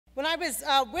When I was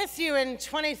with you in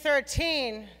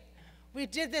 2013, we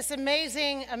did this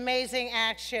amazing, amazing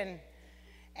action.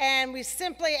 And we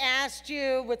simply asked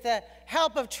you, with the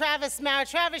help of Travis Maurer.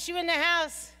 Travis, you in the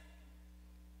house?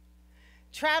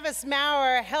 Travis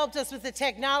Maurer helped us with the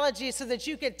technology so that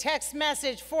you could text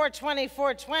message 420,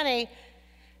 420.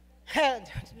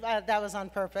 That was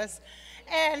on purpose.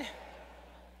 And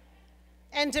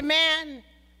demand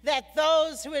that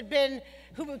those who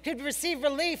could receive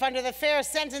relief under the Fair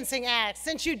Sentencing Act.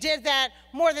 Since you did that,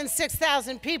 more than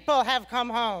 6,000 people have come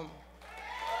home.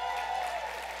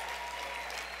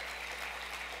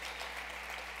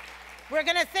 We're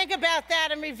going to think about that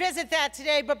and revisit that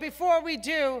today, but before we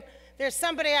do, there's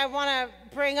somebody I want to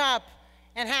bring up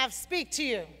and have speak to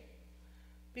you.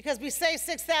 Because we say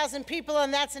 6,000 people,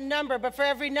 and that's a number, but for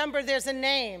every number, there's a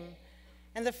name.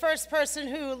 And the first person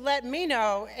who let me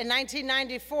know in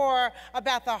 1994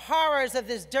 about the horrors of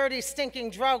this dirty, stinking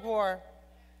drug war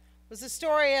was the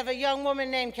story of a young woman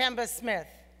named Kemba Smith.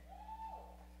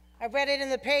 I read it in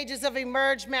the pages of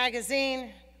Emerge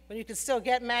magazine, when you can still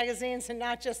get magazines and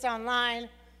not just online.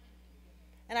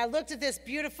 And I looked at this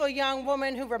beautiful young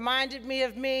woman who reminded me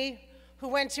of me, who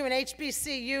went to an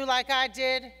HBCU like I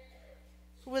did,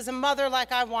 who was a mother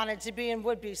like I wanted to be and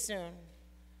would be soon.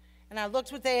 And I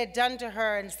looked what they had done to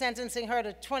her in sentencing her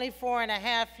to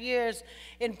 24.5 years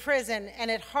in prison, and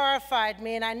it horrified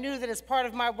me, and I knew that as part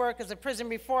of my work as a prison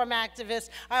reform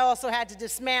activist, I also had to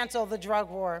dismantle the drug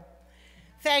war.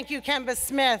 Thank you, Kemba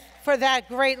Smith, for that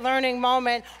great learning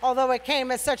moment, although it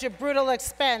came at such a brutal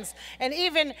expense. And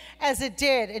even as it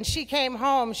did, and she came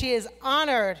home, she has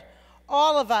honored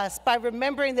all of us by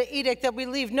remembering the edict that we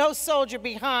leave no soldier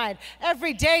behind.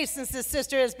 Every day since this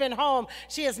sister has been home,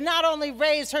 she has not only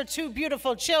raised her 2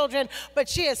 beautiful children, but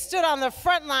she has stood on the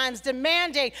front lines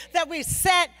demanding that we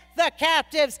set the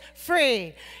captives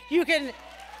free. You can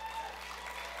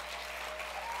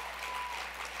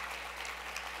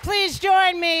please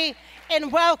join me in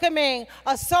welcoming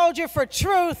a soldier for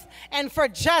truth and for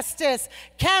justice,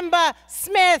 Kemba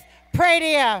Smith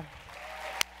Pradia.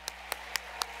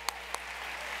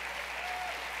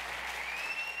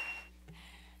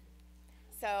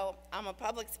 So I'm a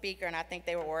public speaker, and I think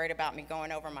they were worried about me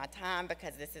going over my time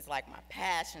because this is like my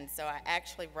passion, so I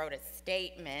actually wrote a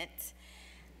statement.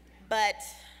 But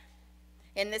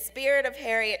in the spirit of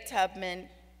Harriet Tubman,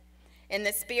 in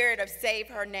the spirit of Save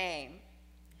Her Name,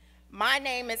 my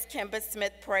name is Kemba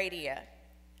Smith Pradia.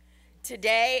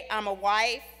 Today, I'm a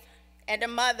wife and a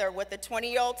mother with a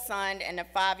 20-year-old son and a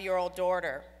 5-year-old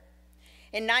daughter.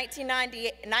 In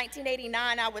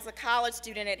 1989, I was a college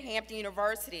student at Hampton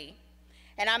University,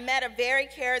 and I met a very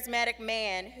charismatic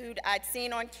man who I'd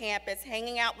seen on campus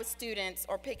hanging out with students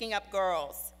or picking up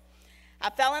girls. I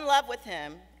fell in love with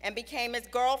him and became his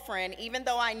girlfriend, even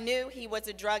though I knew he was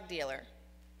a drug dealer.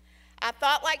 I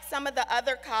thought like some of the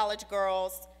other college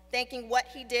girls, thinking what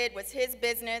he did was his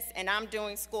business and I'm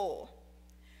doing school.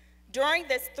 During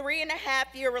this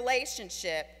 3.5-year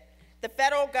relationship, the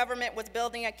federal government was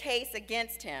building a case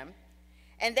against him,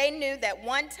 and they knew that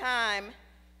one time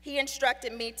he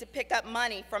instructed me to pick up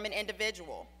money from an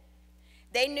individual.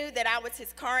 They knew that I was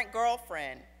his current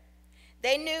girlfriend.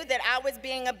 They knew that I was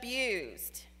being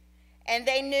abused, and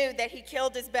they knew that he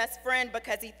killed his best friend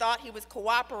because he thought he was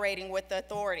cooperating with the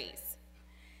authorities.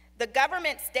 The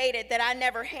government stated that I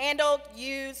never handled,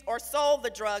 used, or sold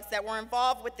the drugs that were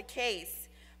involved with the case,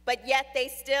 but yet they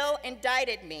still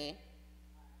indicted me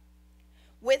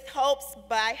with hopes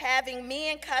by having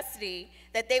me in custody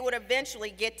that they would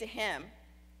eventually get to him.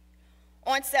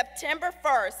 On September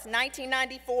 1st,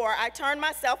 1994, I turned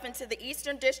myself into the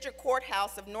Eastern District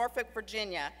Courthouse of Norfolk,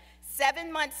 Virginia,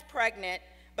 7 months pregnant,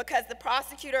 because the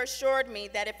prosecutor assured me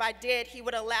that if I did, he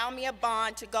would allow me a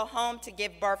bond to go home to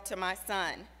give birth to my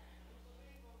son.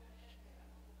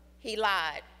 He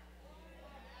lied.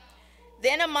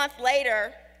 Then a month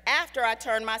later, after I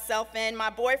turned myself in, my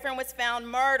boyfriend was found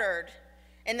murdered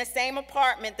in the same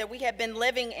apartment that we had been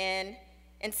living in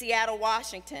Seattle,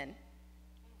 Washington.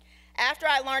 After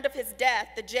I learned of his death,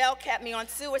 the jail kept me on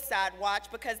suicide watch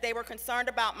because they were concerned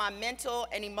about my mental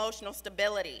and emotional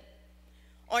stability.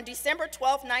 On December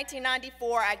 12,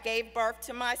 1994, I gave birth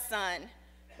to my son,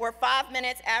 where 5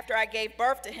 minutes after I gave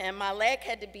birth to him, my leg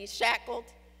had to be shackled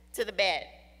to the bed.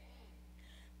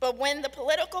 But with the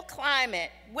political climate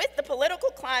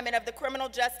of the criminal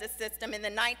justice system in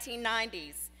the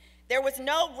 1990s, there was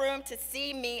no room to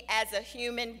see me as a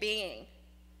human being.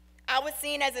 I was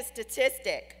seen as a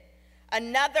statistic,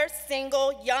 another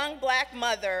single young black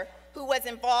mother who was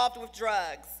involved with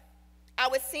drugs. I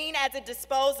was seen as a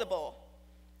disposable.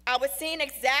 I was seen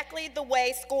exactly the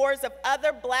way scores of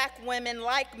other black women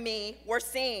like me were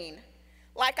seen,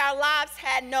 like our lives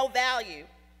had no value.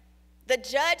 The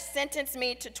judge sentenced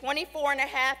me to 24.5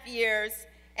 years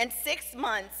and 6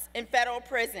 months in federal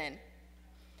prison.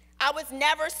 I was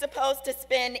never supposed to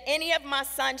spend any of my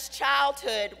son's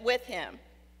childhood with him.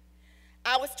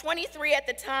 I was 23 at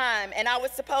the time, and I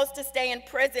was supposed to stay in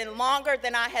prison longer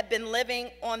than I had been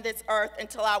living on this earth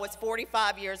until I was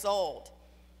 45 years old.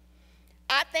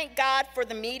 I thank God for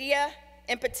the media,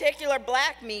 in particular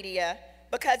black media,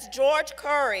 because George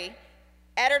Curry,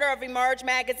 editor of Emerge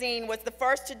magazine, was the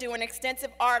first to do an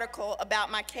extensive article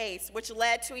about my case, which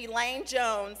led to Elaine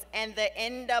Jones and the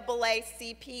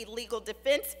NAACP Legal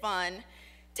Defense Fund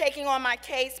taking on my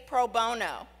case pro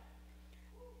bono.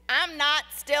 I'm not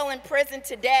still in prison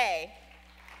today.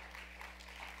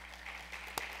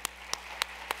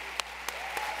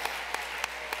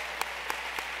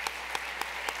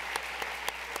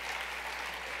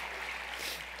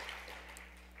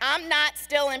 I'm not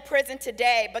still in prison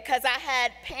today because I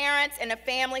had parents and a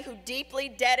family who deeply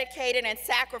dedicated and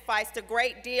sacrificed a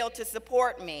great deal to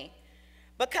support me.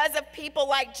 Because of people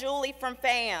like Julie from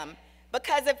FAM,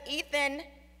 because of Ethan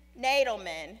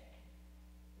Nadelman,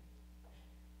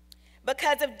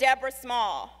 because of Deborah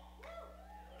Small,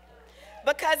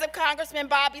 because of Congressman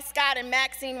Bobby Scott and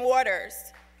Maxine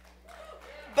Waters,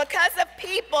 because of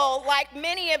people like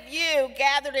many of you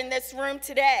gathered in this room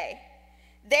today.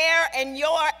 Their and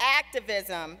your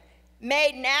activism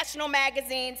made national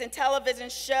magazines and television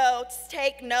shows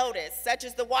take notice, such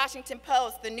as the Washington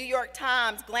Post, the New York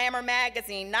Times, Glamour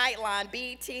Magazine, Nightline,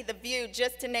 BET, The View,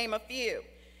 just to name a few.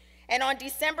 And on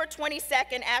December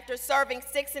 22nd, after serving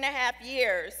 6.5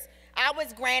 years, I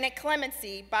was granted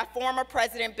clemency by former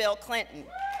President Bill Clinton.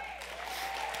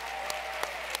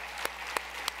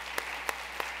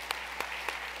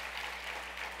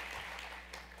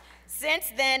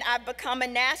 Since then, I've become a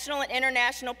national and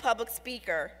international public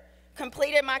speaker,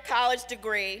 completed my college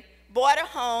degree, bought a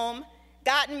home,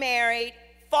 gotten married,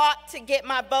 fought to get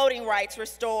my voting rights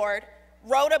restored,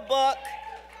 wrote a book,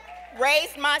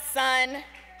 raised my son,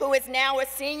 who is now a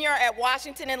senior at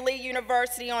Washington and Lee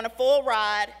University on a full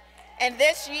ride, and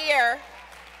this year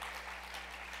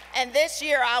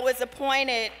I was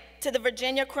appointed to the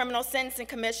Virginia Criminal Sentencing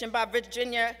Commission by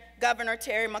Virginia Governor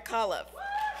Terry McAuliffe.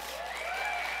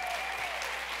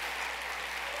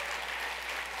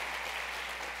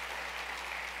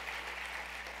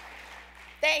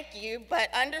 Thank you, but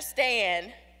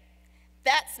understand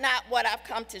that's not what I've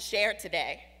come to share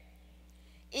today.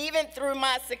 Even through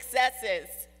my successes,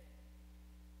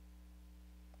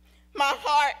 my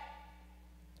heart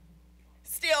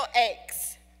still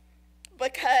aches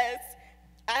because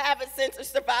I have a sense of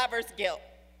survivor's guilt.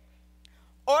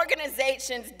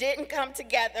 Organizations didn't come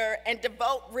together and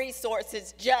devote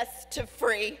resources just to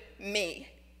free me.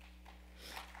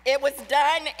 It was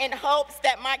done in hopes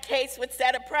that my case would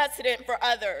set a precedent for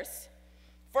others,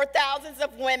 for thousands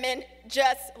of women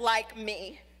just like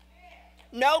me.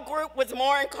 No group was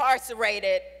more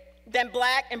incarcerated than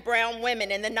black and brown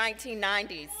women in the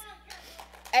 1990s.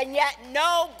 And yet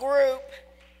no group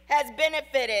has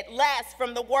benefited less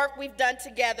from the work we've done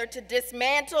together to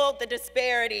dismantle the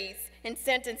disparities in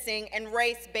sentencing and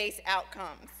race-based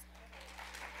outcomes.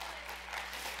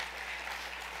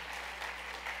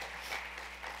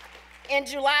 In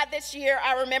July this year,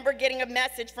 I remember getting a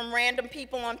message from random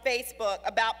people on Facebook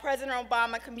about President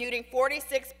Obama commuting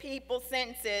 46 people's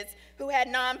sentences who had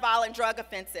nonviolent drug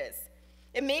offenses.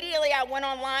 Immediately, I went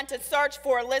online to search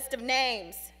for a list of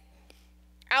names.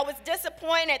 I was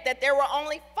disappointed that there were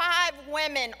only 5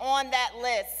 women on that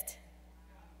list.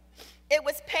 It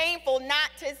was painful not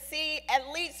to see at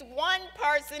least one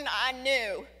person I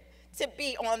knew to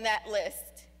be on that list.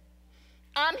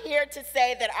 I'm here to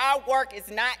say that our work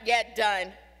is not yet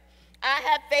done. I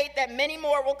have faith that many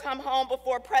more will come home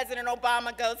before President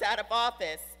Obama goes out of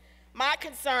office. My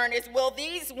concern is, will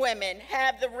these women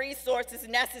have the resources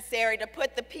necessary to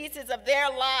put the pieces of their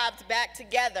lives back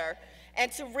together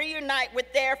and to reunite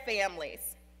with their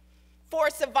families? For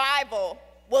survival,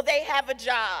 will they have a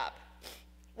job?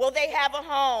 Will they have a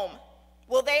home?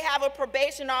 Will they have a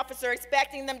probation officer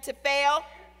expecting them to fail?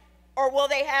 Or will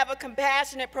they have a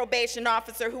compassionate probation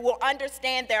officer who will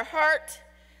understand their hurt,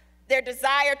 their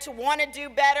desire to want to do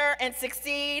better and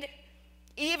succeed,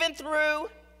 even though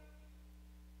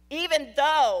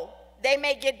they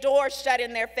may get doors shut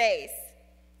in their face,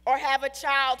 or have a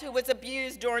child who was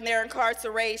abused during their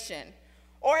incarceration,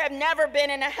 or have never been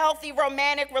in a healthy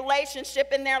romantic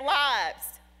relationship in their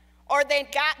lives, or they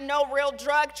got no real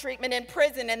drug treatment in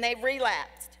prison and they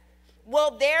relapsed?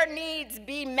 Will their needs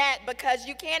be met? Because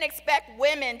you can't expect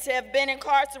women to have been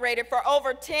incarcerated for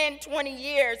over 10, 20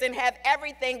 years and have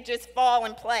everything just fall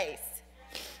in place.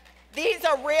 These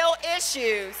are real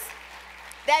issues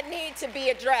that need to be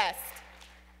addressed.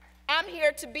 I'm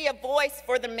here to be a voice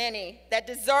for the many that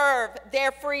deserve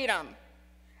their freedom.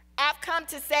 I've come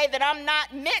to say that I'm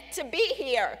not meant to be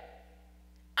here.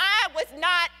 I was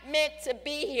not meant to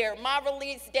be here. My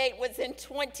release date was in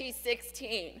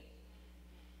 2016.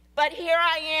 But here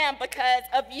I am because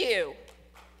of you.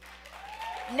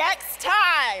 Next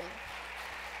time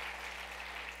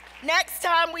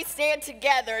we stand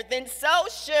together, then so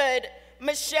should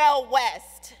Michelle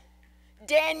West,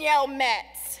 Danielle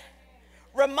Metz,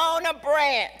 Ramona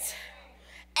Brandt,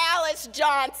 Alice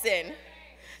Johnson,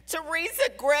 Teresa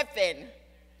Griffin,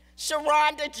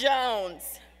 Sharonda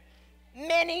Jones,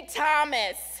 Minnie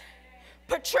Thomas,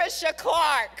 Patricia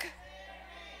Clark,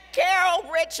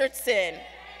 Carol Richardson.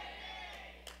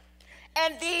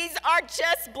 And these are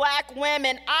just black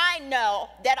women I know,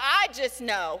 that I just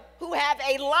know, who have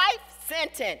a life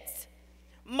sentence.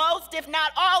 Most, if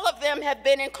not all of them, have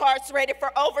been incarcerated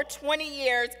for over 20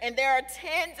 years, and there are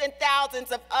tens and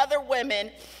thousands of other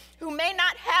women who may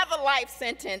not have a life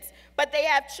sentence, but they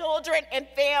have children and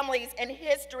families and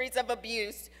histories of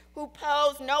abuse, who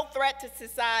pose no threat to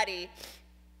society,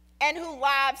 and whose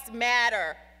lives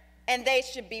matter, and they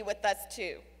should be with us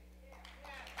too.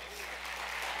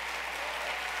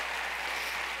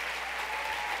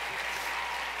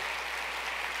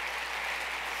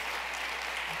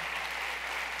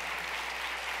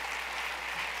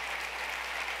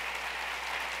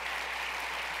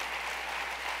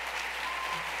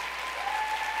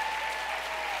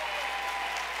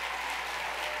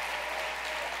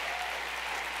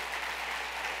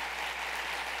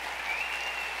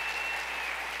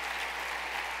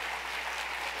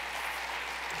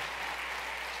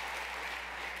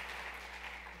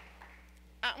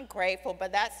 I'm grateful,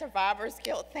 but that survivor's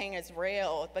guilt thing is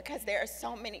real because there are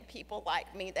so many people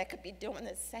like me that could be doing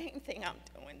the same thing I'm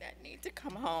doing that need to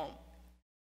come home.